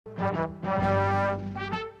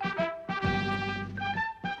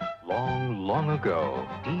Long, long ago,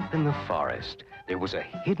 deep in the forest, there was a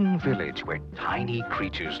hidden village where tiny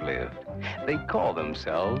creatures lived. They called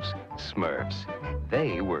themselves Smurfs.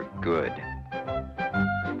 They were good.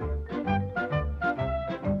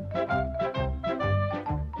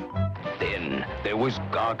 Then there was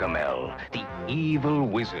Gargamel, the evil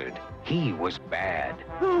wizard. He was bad.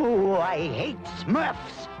 Oh, I hate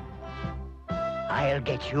Smurfs. I'll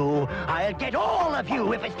get you. I'll get all of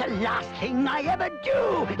you if it's the last thing I ever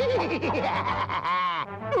do.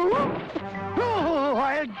 Oh,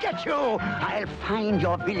 I'll get you. I'll find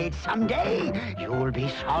your village someday. You'll be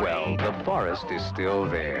sorry. Well, the forest is still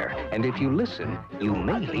there, and if you listen, you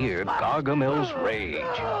may hear Gargamel's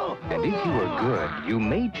rage. And if you are good, you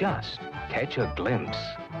may just catch a glimpse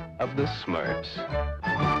of the Smurfs.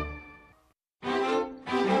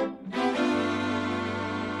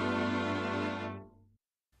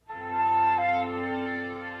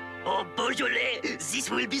 Oh, Beaujolais, this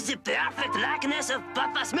will be the perfect likeness of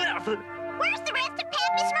Papa Smurf. Where's the rest of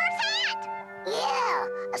Pappy Smurf's hat? Yeah,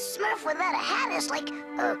 a Smurf without a hat is like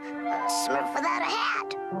a Smurf without a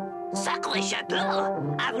hat. Sacré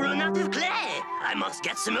chapeau, I've run out of clay. I must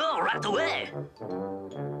get some more right away.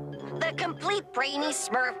 The Complete Brainy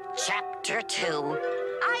Smurf, Chapter 2.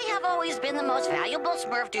 I have always been the most valuable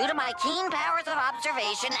Smurf due to my keen powers of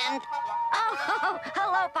observation and... Oh,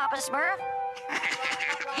 hello, Papa Smurf.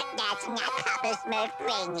 That's not Papa Smurf,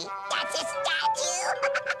 Brainy. That's a statue.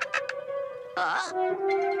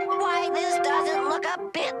 Why, this doesn't look a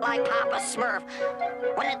bit like Papa Smurf.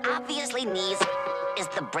 What it obviously needs is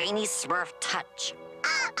the Brainy Smurf touch.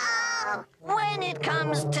 Uh-oh. When it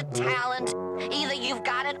comes to talent, either you've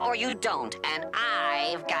got it or you don't, and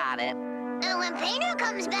I've got it. And when Painter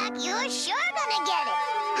comes back, you're sure gonna get it.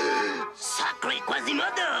 Sacré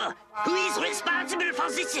Quasimodo, who is responsible for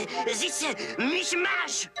this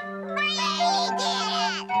mishmash? Brainy did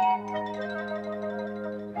it!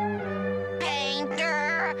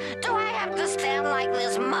 Painter, do I have to stand like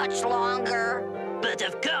this much longer? But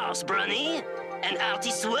of course, Brainy. An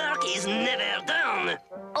artist's work is never done.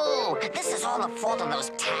 Oh, this is all the fault of those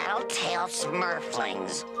tattletale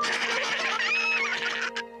Smurflings.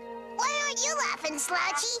 Why aren't you laughing,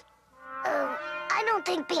 Slouchy? I don't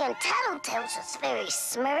think being tattletales is very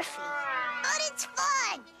Smurfy. But it's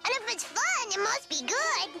fun. And if it's fun, it must be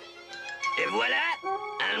good. Et voilà!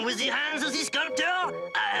 And with the hands of the sculptor,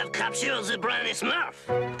 I have captured the Brainy Smurf.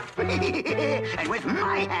 And with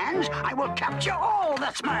my hands, I will capture all the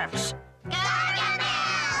Smurfs. Gargamel!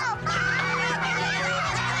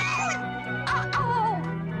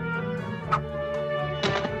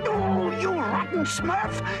 Oh, you rotten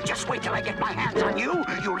Smurf! Just wait till I get my hands on you,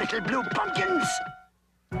 you little blue pumpkins!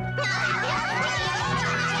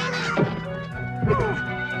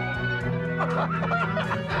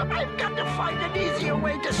 I've got to find an easier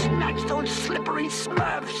way to snatch those slippery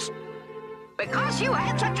Smurfs. Because you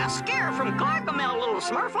had such a scare from Gargamel, little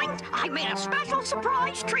Smurflings, I made a special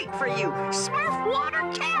surprise treat for you. Smurf water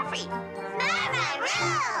taffy.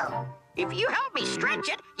 Smurfaroo! If you help me stretch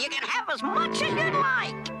it, you can have as much as you'd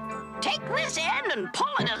like. Take this end and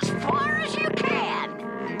pull it as far as you can.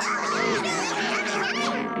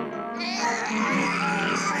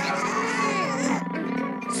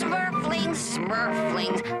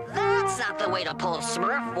 Smurflings, that's not the way to pull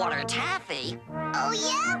Smurf water taffy. Oh,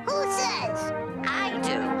 yeah? Who says? I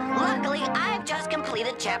do. Luckily, I've just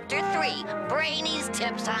completed Chapter 3, Brainy's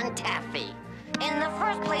Tips on Taffy. In the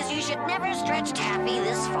first place, you should never stretch taffy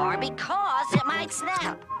this far because it might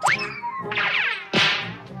snap.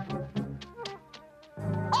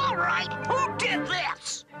 All right, who did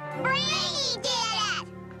this? Brainy did it!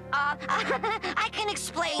 I can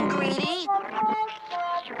explain, Greedy.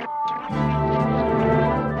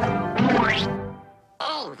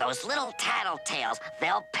 Oh, those little tattletales.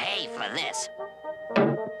 They'll pay for this.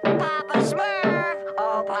 Papa Smurf!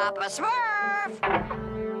 Oh, Papa Smurf!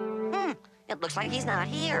 It looks like he's not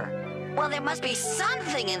here. Well, there must be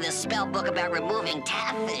something in this spell book about removing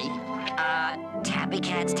taffy. Tappy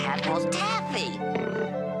Cats, Tadpoles, Taffy.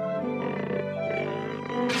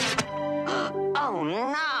 Oh,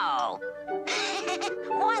 no!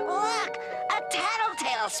 What luck! A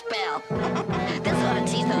tattletale spell! This ought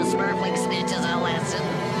to teach those Smurfling snitches a lesson.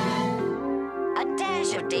 A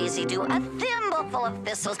dash of Daisy Dew, a thimbleful of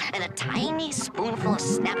thistles, and a tiny spoonful of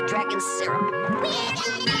Snapdragon syrup.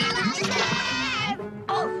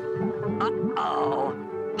 Oh! Uh-oh.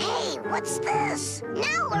 Hey, what's this?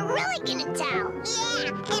 Now we're really gonna tell.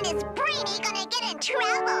 Yeah, and is Brainy gonna get in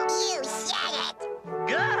trouble? You said it.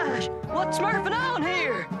 Gosh, what's smurfing on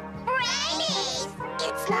here? Brainy!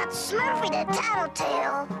 It's not Smurfy the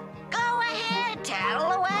Tattletale.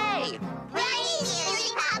 tattle away. Brainy's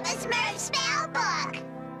using Papa Smurf's spell book.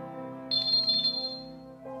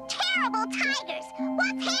 Terrible tigers!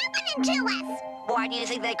 What's happening to us? Why do you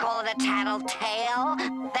think they call it a tattletale?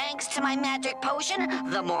 Thanks to my magic potion,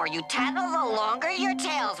 the more you tattle, the longer your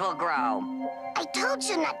tails will grow. I told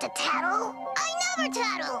you not to tattle. I never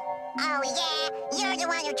tattle. Oh, yeah? You're the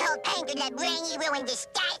one who told Painter that Brainy ruined the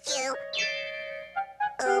statue.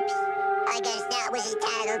 Oops. I guess that was a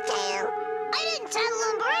tattletale. I didn't tattle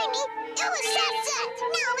on Brainy. It was Set.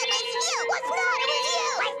 No, it was you. What's not? It was you.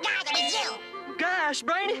 What's not? It was you. Gosh,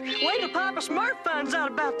 Brainy, wait till Papa Smurf finds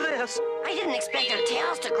out about this. I didn't expect their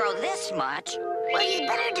tails to grow this much. Well, you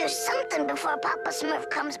better do something before Papa Smurf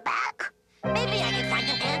comes back. Maybe I can find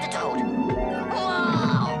an antidote.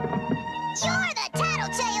 Whoa! You're the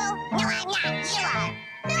tattletale. No, I'm not. You are.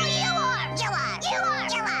 No, you are. You are. You are.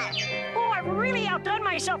 You are. Oh, I've really outdone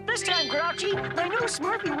myself this time, Grouchy. The new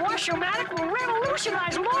Smurfy Wash-O-Matic will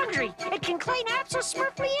revolutionize laundry. It can clean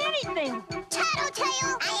absolutely anything.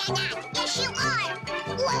 Tattletale? I am not. Yes, you are.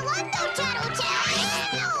 Well, I'm no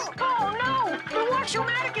tattletale. No. Oh, no! The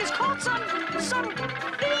Wash-O-Matic is called some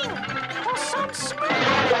thing. Or some Smurf.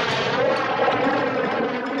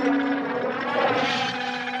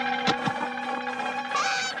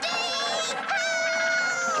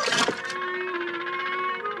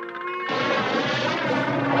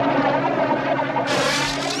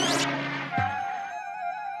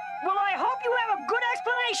 Well, I hope you have a good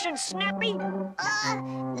explanation, Snappy.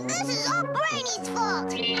 This is all Brainy's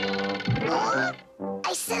fault. Huh?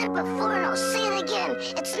 I said it before and I'll say it again.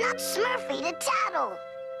 It's not Smurfy to tattle.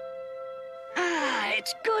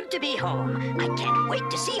 It's good to be home. I can't wait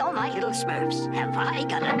to see all my little Smurfs. Have I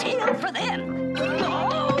got a tale for them?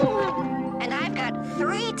 Oh! And I've got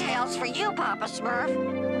 3 tails for you, Papa Smurf.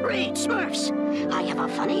 Great Smurfs. I have a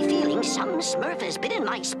funny feeling some Smurf has been in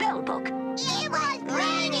my spell book. It was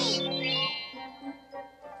Brainy.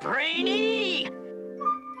 Brainy!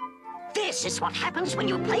 This is what happens when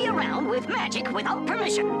you play around with magic without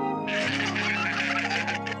permission.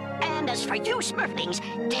 And as for you Smurflings,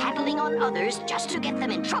 tattling on others just to get them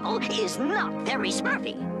in trouble is not very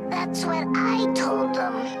Smurfy. That's what I told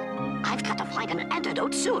them. I've got to find an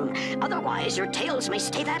antidote soon. Otherwise, your tails may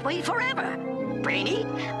stay that way forever. Brainy,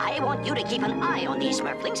 I want you to keep an eye on these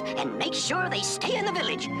Smurflings and make sure they stay in the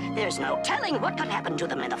village. There's no telling what could happen to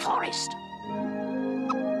them in the forest.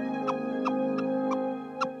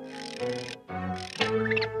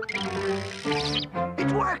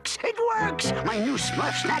 It works! It works! My new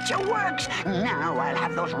Smurf Snatcher works! Now I'll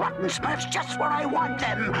have those rotten Smurfs just where I want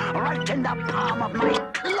them! Right in the palm of my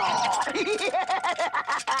claw!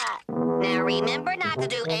 Now remember not to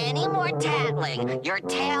do any more tattling. Your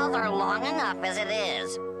tails are long enough as it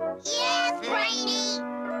is. Yes, Brainy.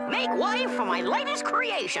 Make way for my latest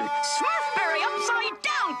creation, Smurfberry Upside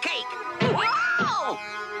Down Cake! Wow!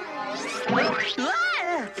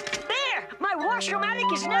 There! My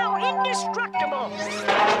Wash-O-Matic is now indestructible!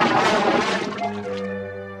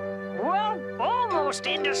 Well, almost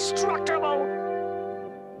indestructible!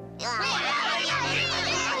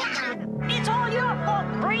 It's all your fault,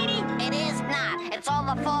 Brainy! It is not. It's all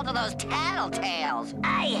the fault of those tattletales.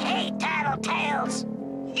 I hate tattletales!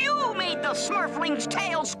 You made the Smurflings'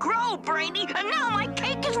 tails grow, Brainy, and now my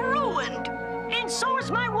cake is ruined! And so is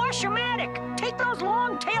my Wash-O-Matic! Take those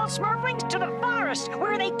long-tailed Smurflings to the forest,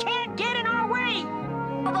 where they can't get in our way!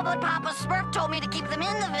 But Papa Smurf told me to keep them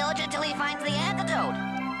in the village until he finds the antidote.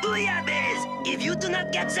 Bouillabaisse! If you do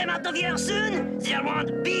not get them out of here soon, there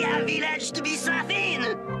won't be a village to be safe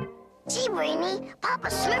in! Gee, Brainy, Papa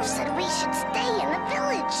Smurf said we should stay in the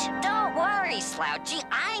village. Don't worry, Slouchy.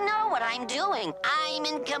 I know what I'm doing. I'm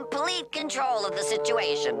in complete control of the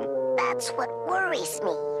situation. That's what worries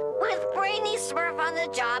me. With Brainy Smurf on the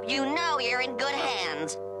job, you know you're in good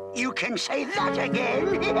hands. You can say that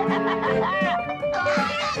again!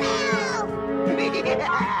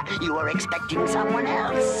 You were expecting someone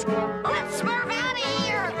else. Let's Smurf out of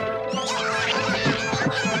here!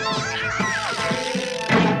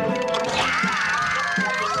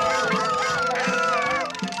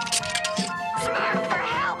 Smurf for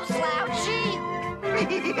help, Slouchy!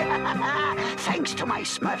 Thanks to my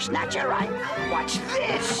Smurf Snatcher, Watch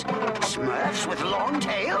this! Smurfs with long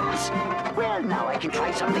tails? Well, now I can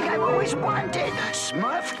try something I've always wanted.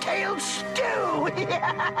 Smurf tail stew!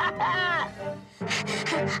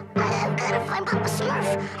 I've got to find Papa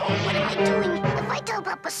Smurf. Oh, what am I doing? If I tell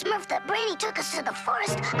Papa Smurf that Brainy took us to the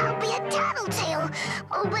forest, I'll be a tattletale.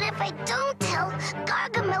 Oh, but if I don't tell,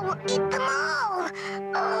 Gargamel will eat them all.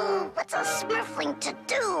 Oh, what's a Smurfling to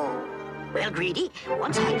do? Well, Greedy,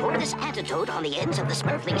 once I pour this antidote on the ends of the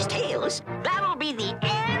Smurflings' tails, that'll be the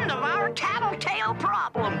end of our tattletale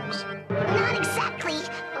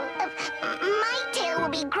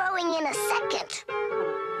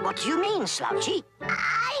What do you mean, Slouchy?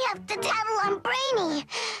 I have to tattle on Brainy.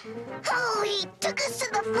 Oh, he took us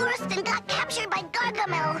to the forest and got captured by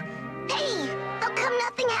Gargamel. Hey, how come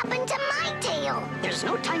nothing happened to my tail? There's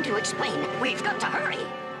no time to explain. We've got to hurry.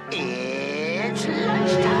 It's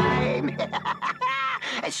lunchtime.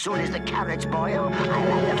 As soon as the carrots boil, I'll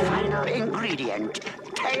add the final ingredient.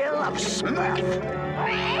 Tail of Smurf.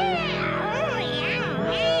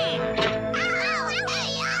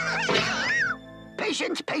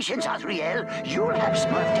 Patience, patience, Azriel. You'll have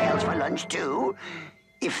Smurf tails for lunch, too.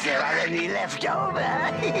 If there are any left over.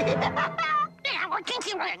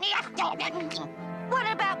 What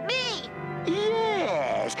about me?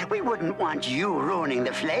 Yes, we wouldn't want you ruining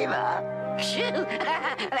the flavor. Phew,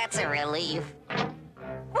 that's a relief.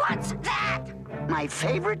 What's that? My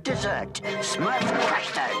favorite dessert, Smurf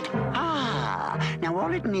custard. Ah, now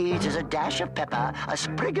all it needs is a dash of pepper, a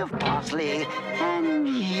sprig of parsley, and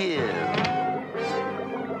you.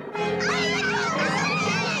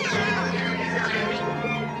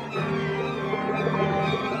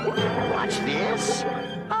 What's this?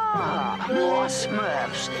 Ah, more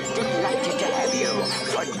Smurfs. Delighted to have you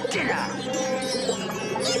for dinner.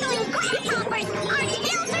 You're doing great, Chompers! Our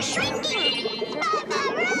tails are shrinking!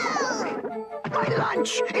 My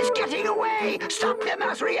lunch is getting away. Stop them,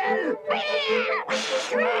 Azriel.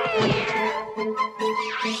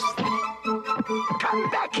 Come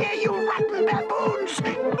back here, you rotten baboons.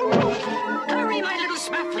 Hurry, my little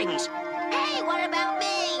Smurflings. Hey, what about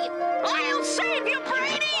me? I'll save you,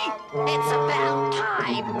 Brainy! It's about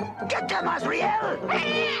time. Get them, Azriel.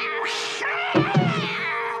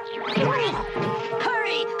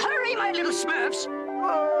 Hurry, my little Smurfs.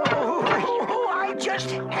 Oh, I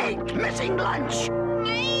just hate missing lunch.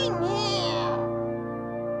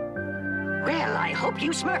 Well, I hope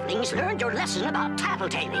you Smurflings learned your lesson about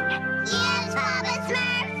tattletaling. Yes, Papa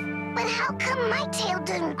Smurf! But how come my tail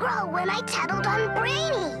didn't grow when I tattled on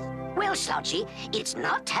Brainy? Well, Slouchy, it's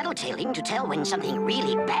not tattletaling to tell when something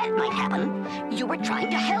really bad might happen. You were trying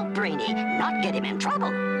to help Brainy, not get him in trouble.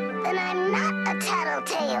 Then I'm not a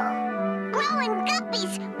tattletale. Growing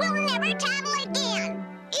guppies will never tattle again,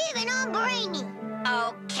 even on Brainy.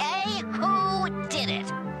 Okay, who did it?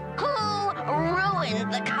 Who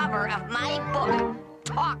ruined the cover of my book?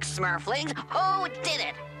 Talk, Smurflings, who did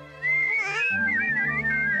it?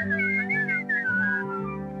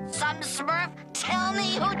 Some Smurf, tell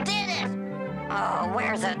me who did it! Oh,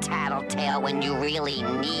 where's a tattletale when you really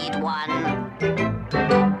need one?